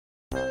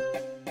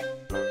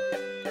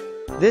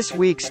This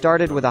week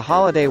started with a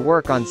holiday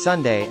work on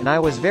Sunday and I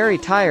was very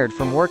tired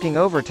from working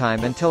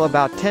overtime until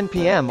about 10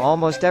 p.m.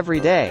 almost every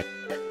day.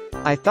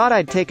 I thought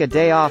I'd take a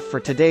day off for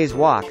today's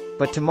walk,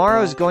 but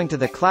tomorrow's going to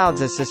the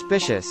clouds is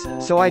suspicious,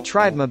 so I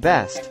tried my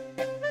best.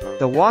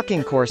 The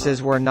walking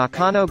courses were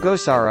Nakano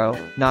Gosaro,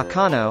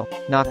 Nakano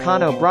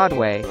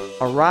Broadway,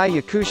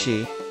 Arai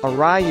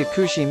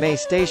Yakushi-mae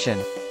Station,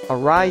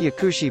 Arai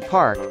Yakushi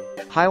Park,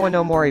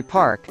 Heiwanomori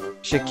Park,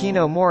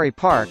 Shiki Mori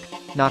Park,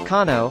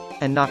 Nakano,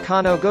 and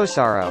Nakano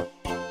Gosaro.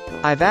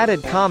 I've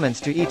added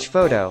comments to each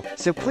photo,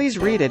 so please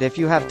read it if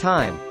you have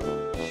time.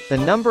 The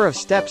number of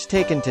steps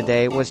taken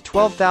today was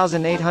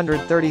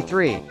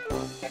 12,833.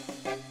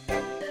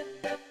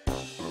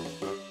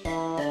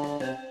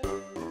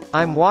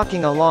 I'm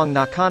walking along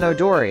Nakano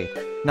Dori.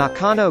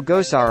 Nakano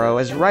Gosaro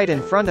is right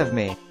in front of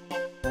me.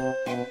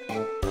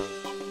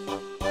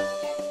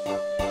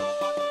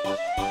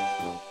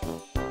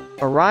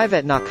 Arrive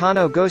at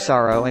Nakano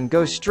Gosaro and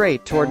go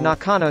straight toward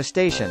Nakano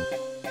Station.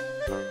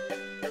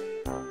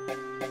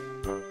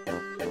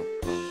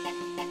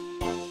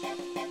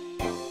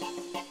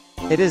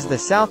 It is the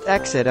south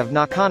exit of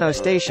Nakano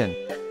Station.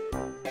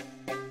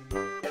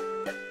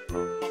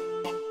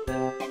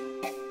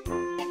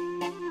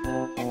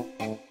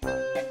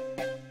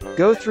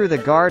 Go through the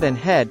guard and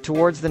head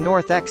towards the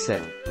north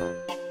exit.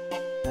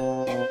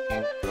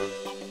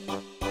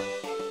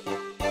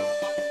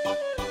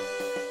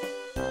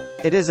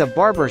 It is a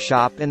barber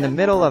shop in the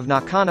middle of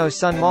Nakano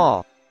Sun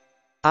Mall.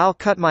 I'll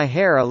cut my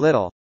hair a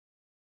little.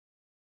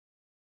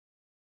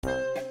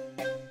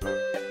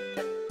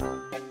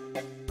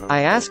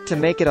 I asked to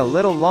make it a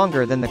little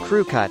longer than the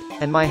crew cut,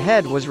 and my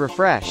head was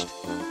refreshed.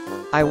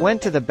 I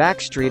went to the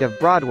back street of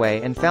Broadway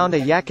and found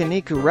a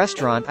yakiniku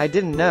restaurant I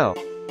didn't know.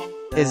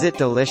 Is it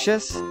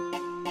delicious?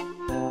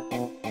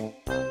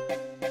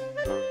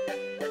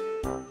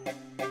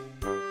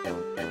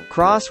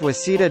 Cross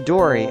Waseda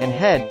Dori and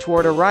head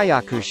toward Arai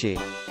Yakushi.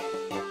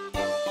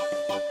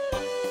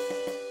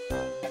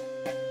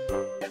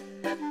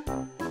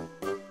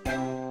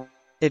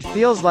 It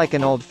feels like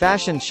an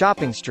old-fashioned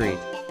shopping street.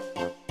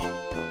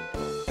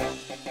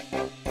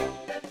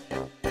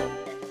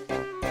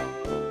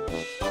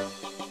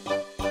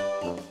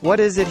 What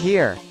is it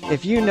here?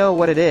 If you know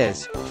what it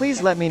is,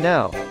 please let me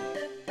know.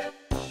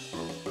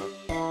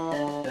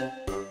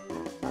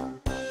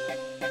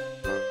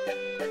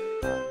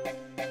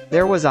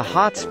 There was a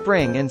hot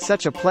spring in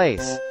such a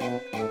place.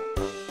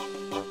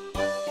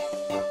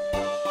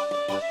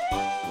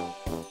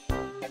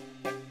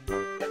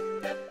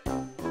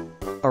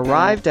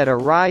 Arrived at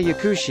Arai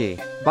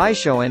Yakushi.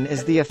 Baishoin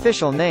is the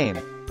official name.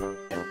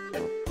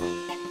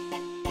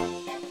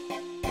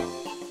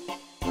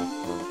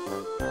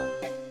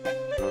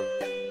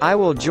 I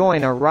will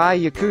join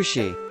Arai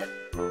Yakushi.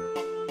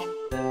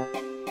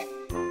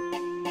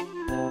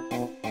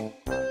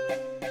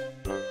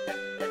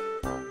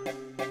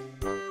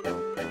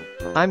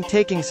 I'm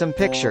taking some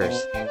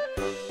pictures.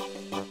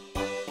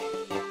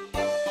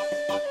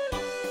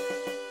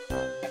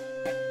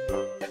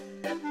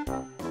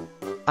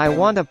 I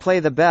want to play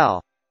the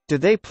bell. Do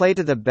they play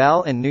to the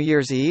bell in New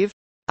Year's Eve?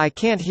 I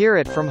can't hear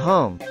it from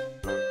home.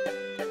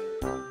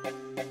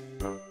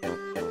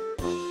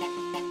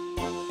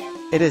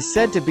 It is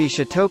said to be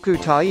Shitoku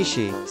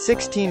Taishi,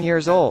 16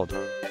 years old.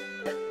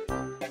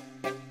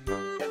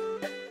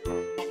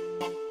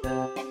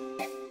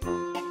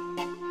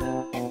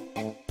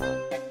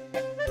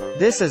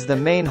 This is the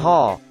main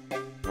hall.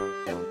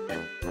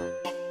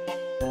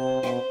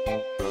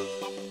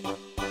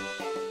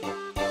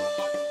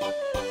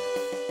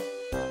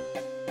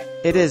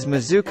 It is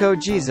Mizuko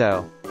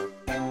Jizo.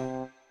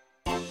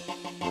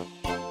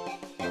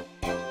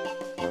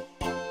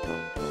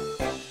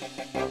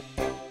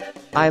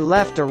 I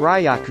left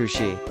Arai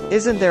Yakushi.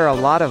 Isn't there a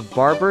lot of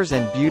barbers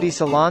and beauty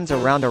salons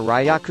around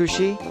Arai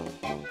Yakushi?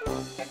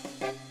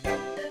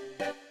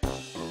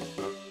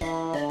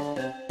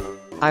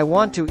 I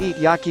want to eat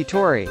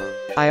yakitori.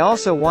 I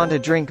also want to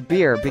drink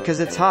beer because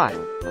it's hot.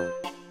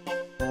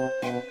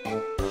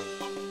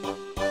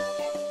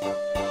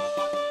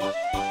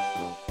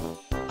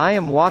 I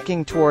am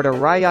walking toward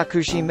Arai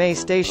Yakushi-mae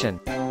Station.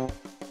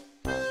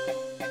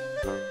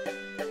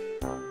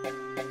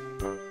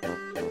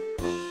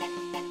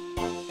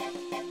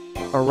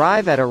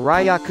 Arrive at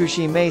Arai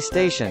Yakushi-mae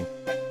Station.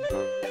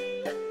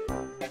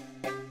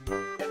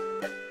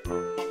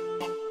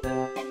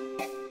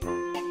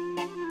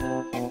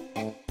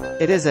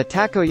 It is a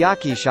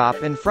takoyaki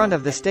shop in front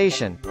of the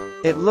station.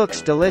 It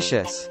looks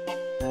delicious.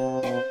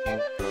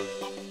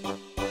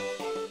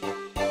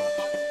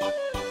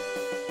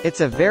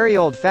 It's a very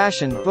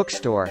old-fashioned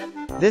bookstore.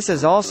 This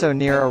is also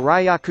near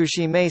Arai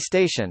Yakushi-mae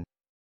Station.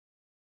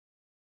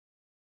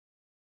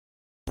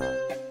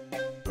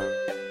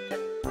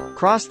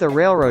 Cross the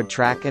railroad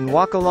track and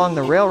walk along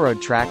the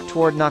railroad track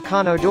toward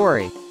Nakano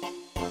Dori.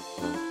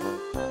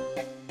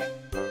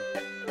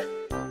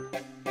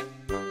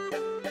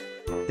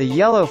 The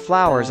yellow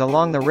flowers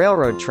along the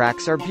railroad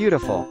tracks are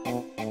beautiful.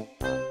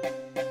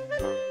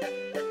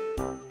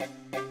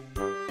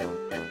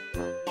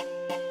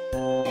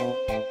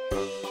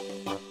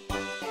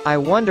 I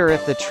wonder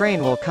if the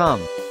train will come.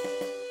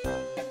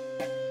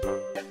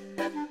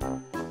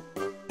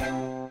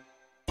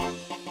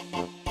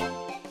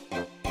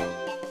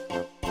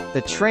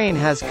 The train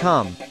has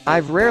come.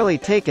 I've rarely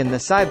taken the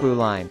Seibu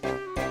line.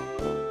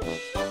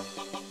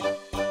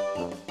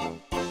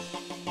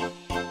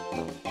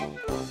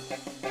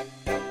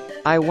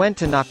 I went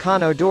to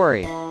Nakano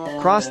Dori.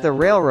 Cross the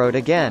railroad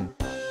again.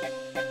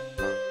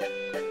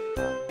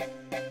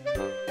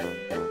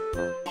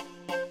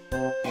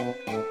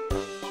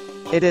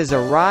 It is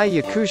Arai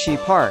Yakushi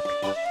Park.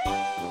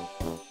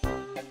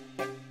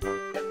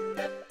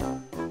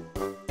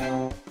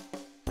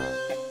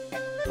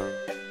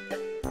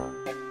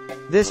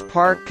 This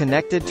park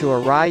connected to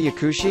Arai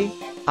Yakushi?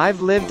 I've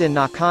lived in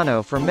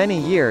Nakano for many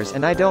years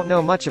and I don't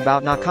know much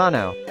about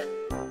Nakano.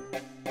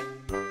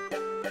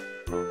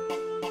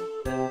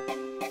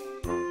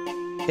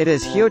 It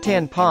is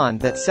Hyotan Pond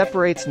that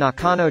separates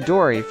Nakano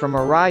Dori from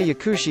Arai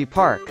Yakushi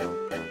Park.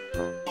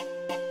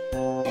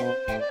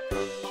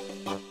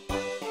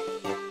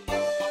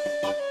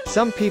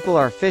 Some people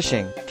are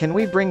fishing. Can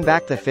we bring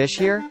back the fish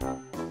here?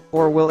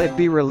 Or will it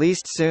be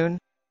released soon?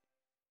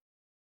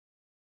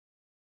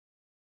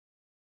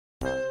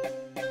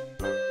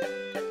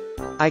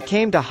 I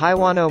came to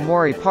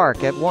Heiwanomori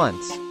Park at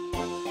once.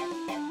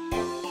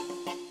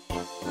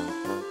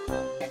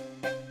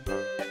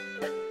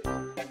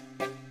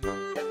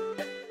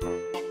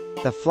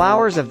 The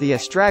flowers of the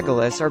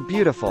astragalus are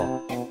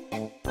beautiful.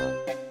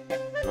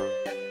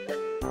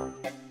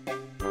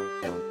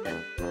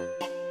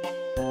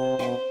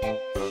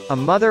 A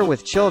mother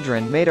with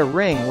children made a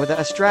ring with a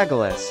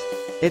astragalus.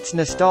 It's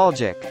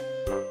nostalgic.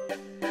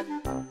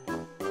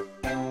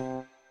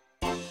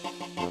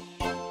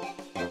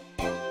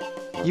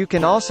 You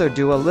can also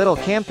do a little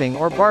camping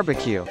or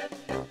barbecue.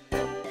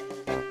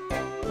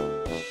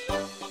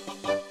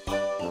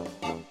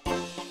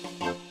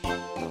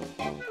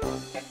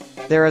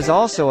 There is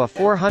also a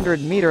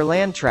 400-meter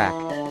land track.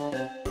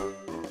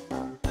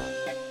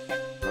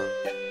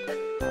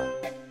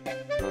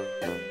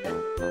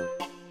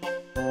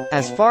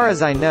 As far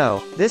as I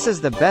know, this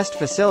is the best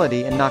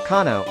facility in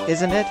Nakano,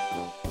 isn't it?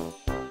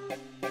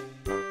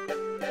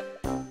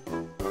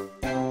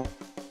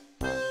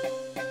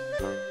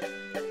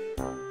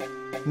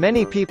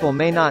 Many people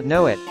may not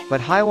know it,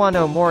 but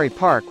Heiwanomori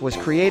Park was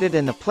created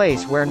in the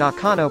place where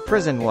Nakano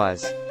Prison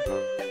was.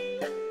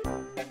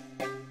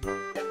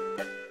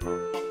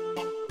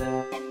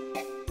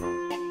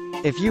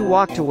 If you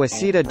walk to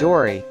Waseda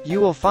Dori, you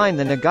will find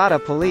the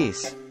Nagata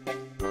police.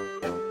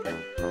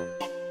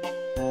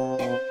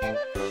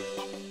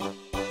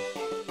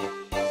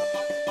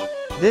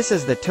 This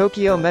is the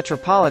Tokyo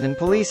Metropolitan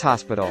Police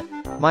Hospital.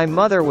 My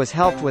mother was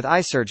helped with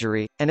eye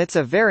surgery, and it's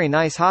a very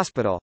nice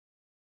hospital.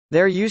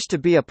 There used to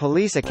be a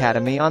police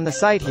academy on the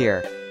site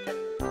here.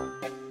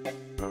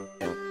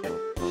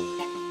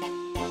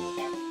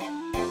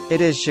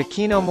 It is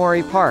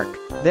Shikinomori Park.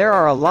 There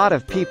are a lot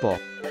of people.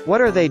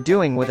 What are they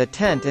doing with a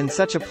tent in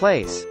such a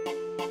place?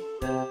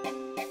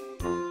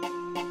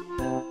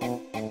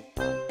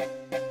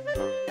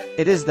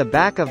 It is the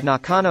back of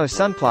Nakano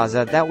Sun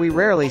Plaza that we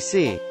rarely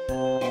see.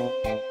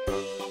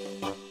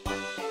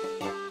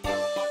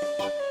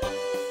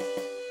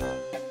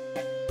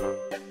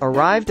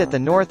 Arrived at the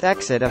north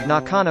exit of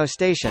Nakano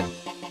Station.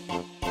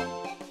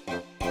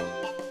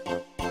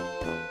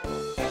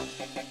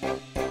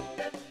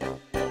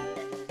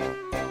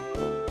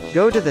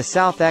 Go to the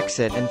south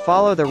exit and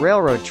follow the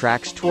railroad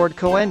tracks toward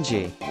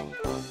Koenji.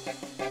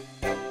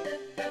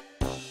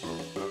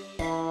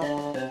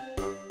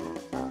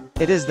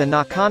 It is the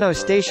Nakano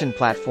Station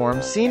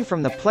platform seen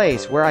from the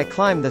place where I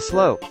climbed the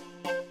slope.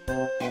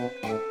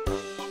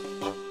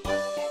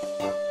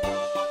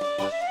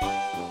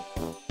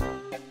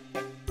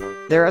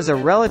 There is a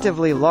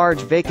relatively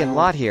large vacant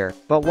lot here,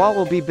 but what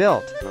will be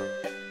built?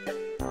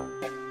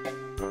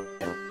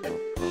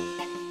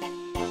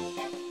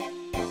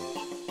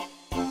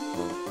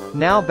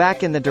 Now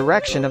back in the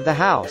direction of the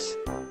house.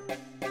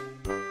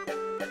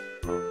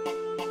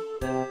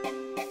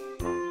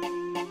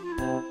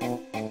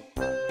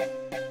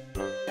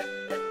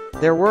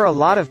 There were a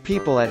lot of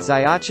people at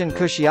Zayachin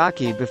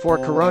Kushiaki before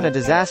Corona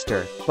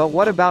disaster, but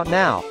what about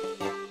now?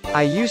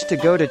 I used to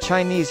go to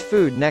Chinese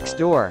food next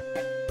door.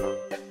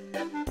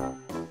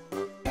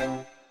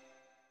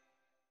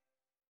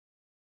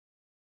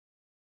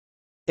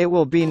 It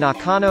will be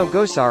Nakano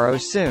Gosaro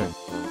soon.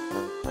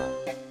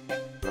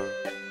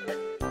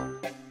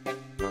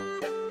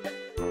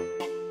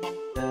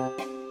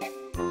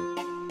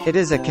 It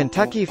is a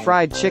Kentucky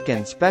Fried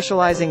Chicken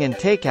specializing in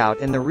takeout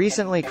in the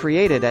recently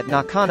created at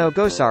Nakano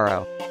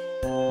Gosaro.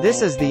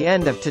 This is the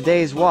end of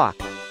today's walk.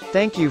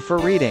 Thank you for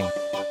reading.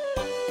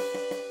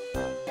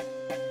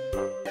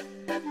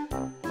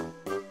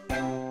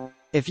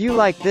 If you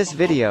like this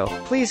video,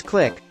 please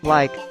click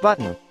like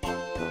button.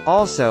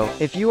 Also,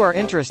 if you are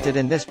interested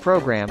in this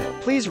program,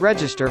 please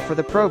register for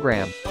the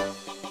program.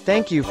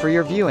 Thank you for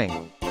your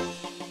viewing.